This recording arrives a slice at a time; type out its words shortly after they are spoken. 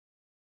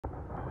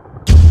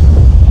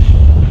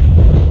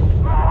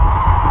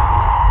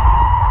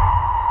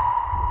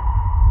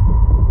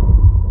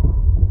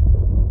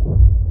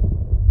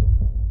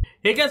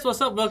Hey guys, what's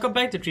up? Welcome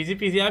back to 3Z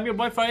PZ. I'm your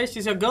boy Faiz,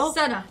 she's your girl.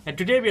 Sana. And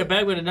today we are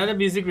back with another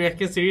music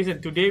reaction series,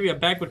 and today we are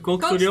back with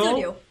Coke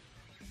Studio.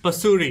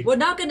 Pasoori. We're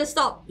not gonna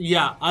stop.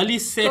 Yeah, Ali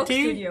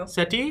Sethi.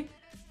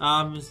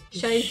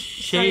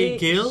 Shae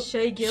Gill.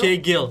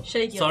 Shae Gill.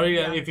 Sorry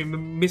if you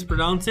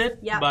mispronounce it.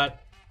 Yeah.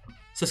 But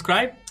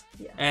subscribe.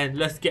 Yeah. And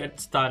let's get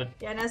started.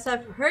 Yeah, and as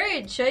I've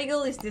heard, Shae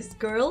Gill is this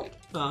girl.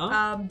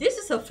 This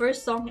is her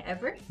first song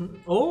ever.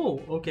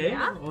 Oh, okay.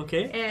 Yeah.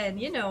 Okay. And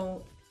you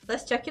know,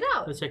 let's check it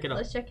out. Let's check it out.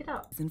 Let's check it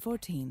out. In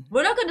 14.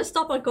 We're not gonna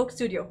stop on Coke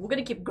Studio. We're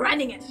gonna keep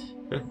grinding it.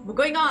 We're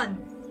going on.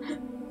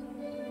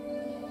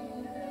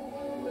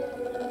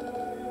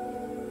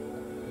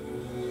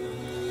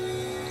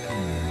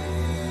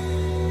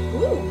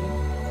 Ooh,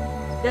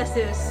 there's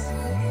this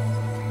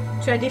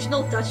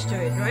traditional touch to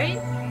it, right?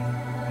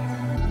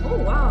 Oh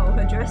wow,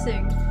 her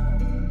dressing.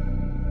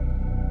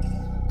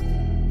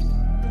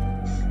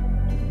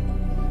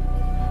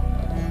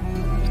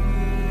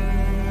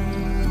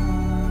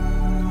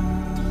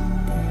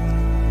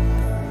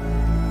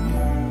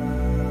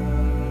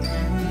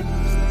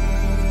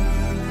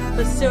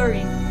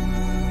 Pasoori.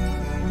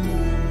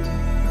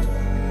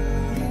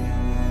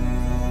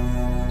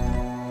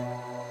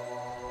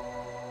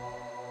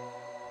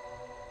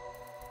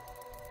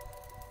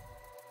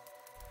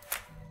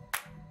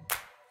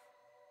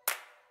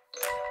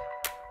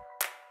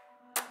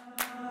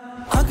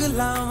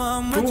 अगलावा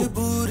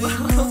मजबूरी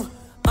नू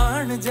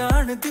आन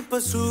जान दी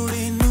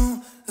पसूड़ी नू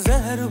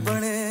जहर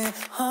बने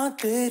हाँ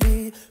तेरी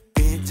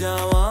P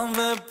जावा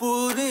मैं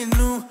पूरी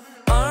नू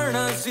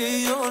आना सी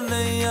ओ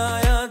नहीं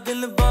आया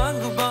दिल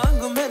बांग बांग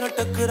मेरा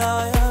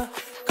टकराया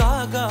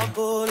कागा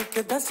बोल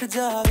के दस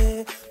जावे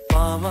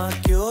पावा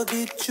क्यों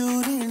दी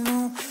चूरी नू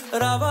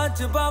रावा च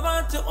बावा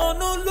च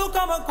ओनू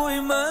लुकावा कोई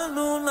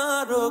मैनू ना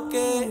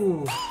रोके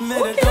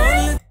मेरे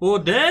ढोल. Oh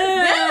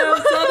damn!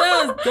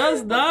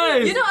 That's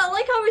nice. You know, I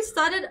like how it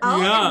started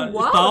out. Yeah, and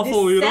wow,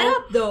 powerful, this you know?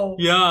 setup though.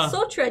 Yeah.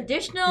 So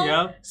traditional.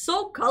 Yeah. So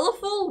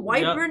colorful,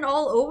 vibrant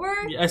all over.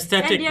 Yeah,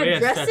 aesthetic, and their very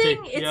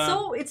dressing,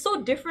 aesthetic. it's so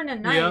different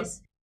and nice.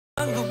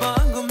 बांग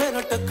बांग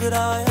मेरा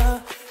टकराया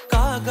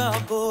कागा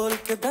बोल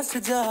के दस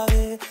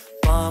जावे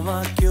पावा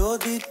क्यों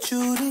दी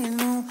चूरी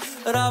नू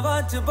रावा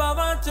च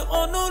बावा च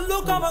ओनू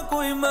लुकावा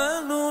कोई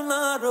मैनू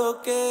ना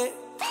रोके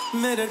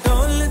मेरे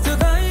ढोल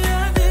जुदाइया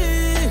दी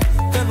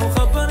तेनू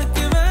खबर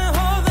किवें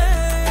होवे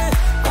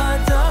आ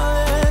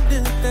जाए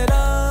दिल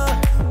तेरा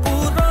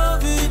पूरा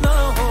भी ना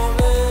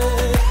होवे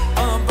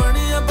आ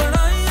बनिया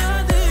बनाइया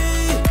दी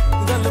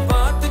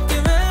गलबात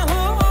किवें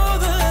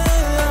होवे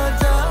आ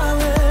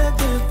जाए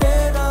दिल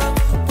तेरा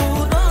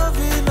पूरा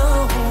भी ना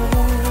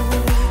होवे.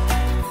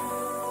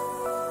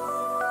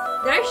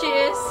 There she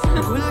is.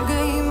 भूल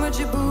गई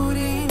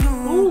मजबूरी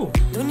नू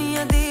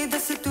दुनिया दी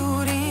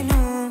दस्तूरी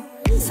नू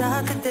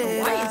साथ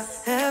तेरा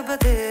है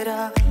बतेरा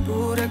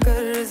पूरा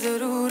कर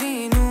जरूरी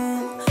नू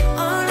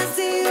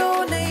आलसी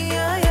ओ नहीं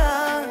आया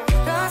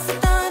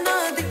रास्ता ना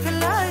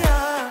दिखलाया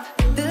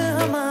दिल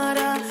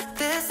हमारा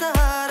ते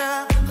सहारा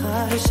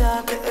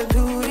ख्वाहिशात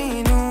अधूरी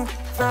नू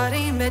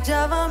सारी मैं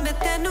जावा मैं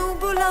तेनू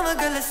बुलावा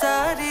गल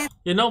सारी.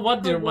 You know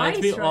what it reminds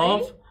me right?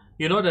 of?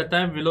 You know that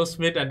time Willow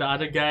Smith and the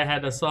other guy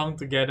had a song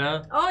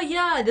together? Oh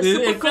yeah, the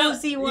super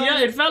cozy one.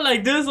 Yeah, it felt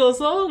like this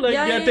also. Like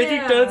they're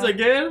taking turns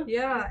again.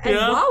 Yeah, and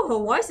wow, her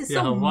voice is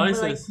so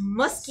is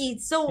musky.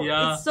 It's so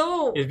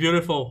it's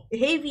beautiful.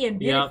 heavy and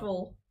beautiful.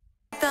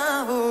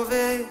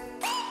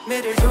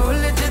 मेरे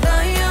ढोल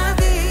जुदाइयां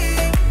दी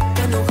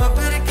तन्नू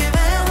खबर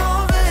किवें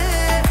होवे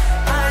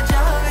आ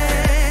जावे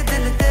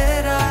दिल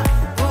तेरा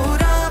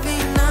पूरा भी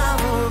ना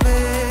होवे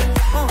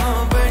ओ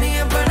हाँ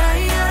बनिया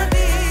बनाइयां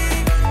दी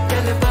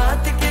गल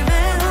बात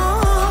किवें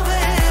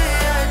होवे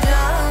आ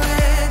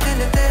जावे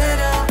दिल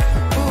तेरा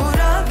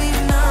पूरा भी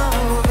ना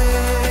होवे.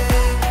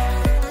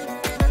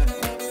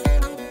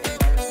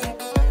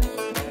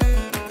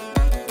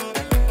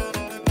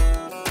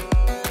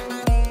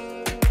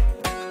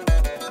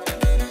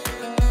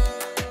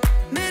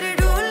 मेरे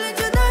ढोल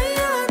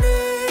जुदाइयां दी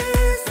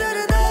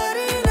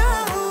सरदारी ना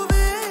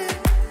होवे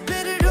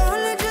मेरे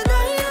ढोल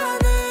जुदाइयां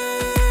दी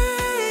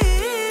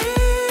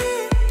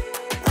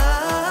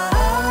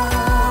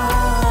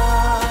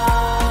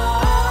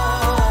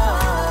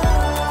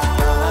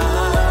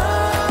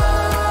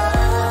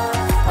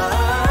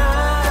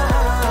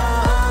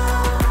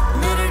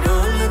मेरे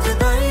ढोल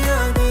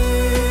जुदाइयां दी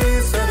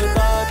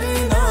सरदारी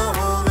ना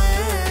होवे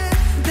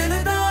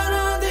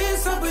दिलदारां दी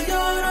सब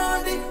यारां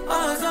दी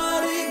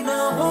आज़ारी ना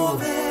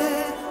होवे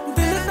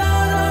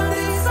दिलदारां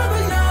दी सब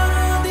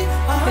यारां दी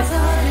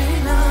आज़ारी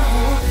ना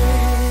होवे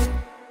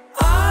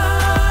आ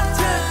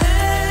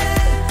चले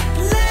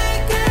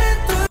लेके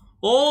तू.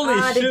 Holy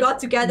They shit! got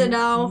together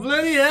now.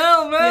 Bloody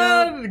hell,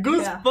 man! Yeah.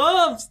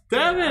 Goosebumps!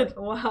 Damn it!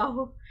 Wow.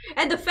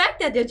 And the fact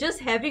that they're just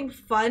having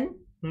fun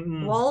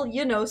while,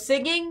 you know,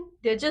 singing,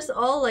 they're just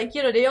all like,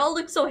 you know, they all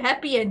look so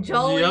happy and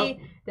jolly. Yep.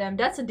 Damn,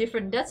 that's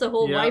a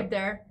whole Yeah. vibe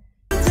there.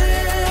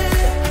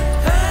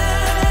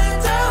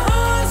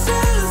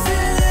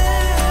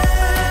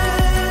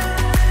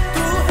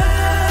 तू है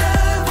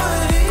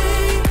वही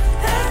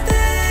है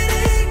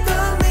तेरी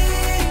कमी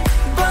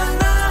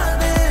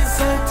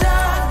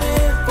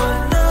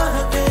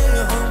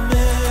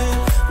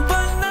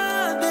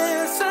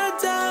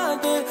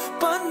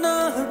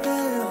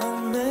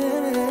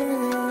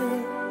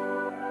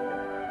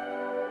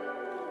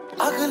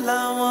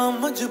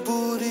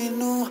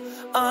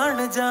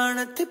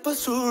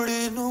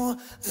पसूड़ी नू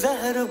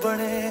जहर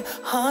बने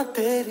हाँ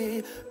तेरी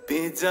पी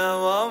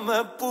जावा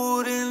मैं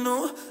पूरी नू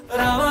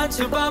रावा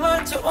च बावा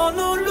च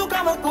ओनू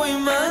लुका मैं कोई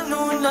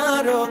मैनू ना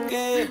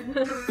रोके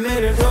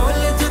मेरे ढोल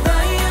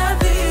जुदाइयां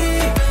दी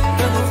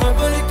कदों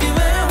खबर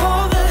किवें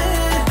होवे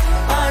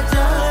आ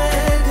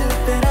जाए दिल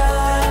तेरा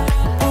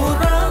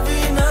पूरा भी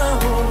ना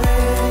होवे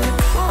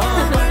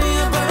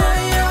बड़िया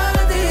बड़ाइया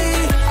दी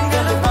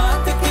गल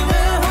बात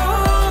किवें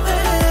होवे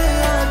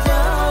आ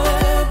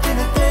जाए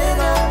दिल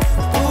तेरा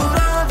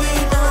पूरा भी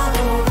ना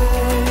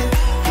होवे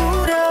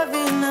पूरा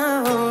भी ना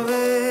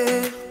होवे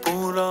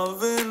पूरा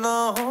भी ना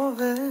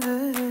होवे.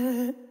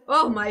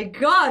 Oh my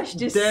gosh,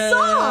 this Damn,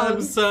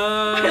 song!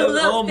 son! I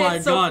love Oh my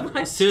it so god!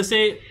 much.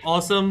 Seriously,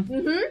 awesome.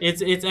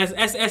 It's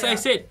as I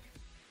said,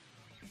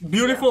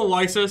 beautiful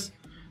voices,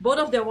 Both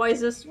of their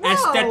voices, wow.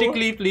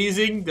 aesthetically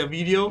pleasing. The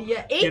video,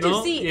 Yeah, A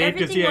to Z,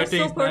 everything was so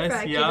everything's perfect.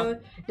 nice, You know,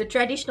 the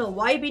traditional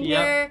vibe in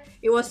Yeah. here,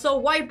 it was so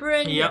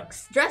vibrant. Yeah. Like,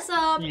 dress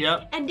up,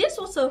 Yeah. and this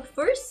was her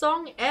first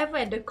song ever,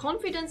 and the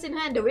confidence in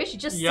her, and the way she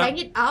just Yeah. sang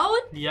it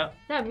out. Yeah,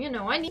 Damn, you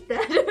know, I need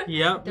that.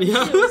 yeah, She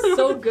yeah. was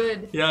so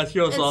good. Yeah,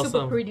 she was And awesome.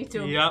 super pretty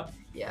too. Yeah.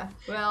 Yeah,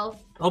 well,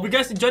 Hope you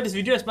guys enjoyed this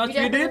video as much we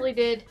as we definitely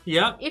did. did.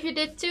 Yeah. If you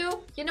did too,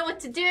 you know what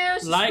to do.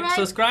 Like,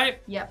 subscribe,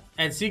 Yep.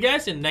 and see you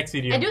guys in the next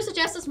video. And do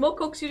suggest us more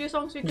Coke Studio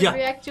songs we could Yeah.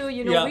 react to.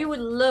 You know, Yeah. we would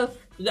love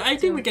I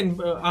think we can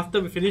after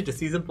we finish the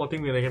season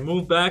plotting, we can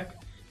move back.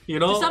 You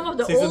know, to some of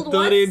the season old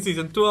 13, ones.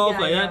 season 12,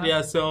 Yeah, like that. yeah.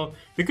 Yeah, so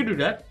we could do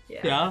that.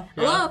 Yeah.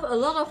 A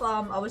lot of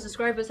our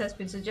subscribers has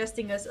been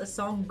suggesting us a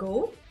song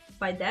 "Go"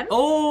 by them,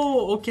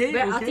 Oh, okay.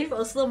 where okay. Atif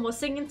Aslam was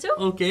singing too.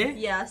 Okay.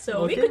 Yeah, so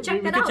we Okay, could check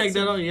that we out. could check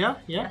that So- out. Yeah,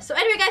 yeah. So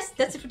anyway, guys,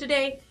 that's it for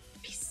today.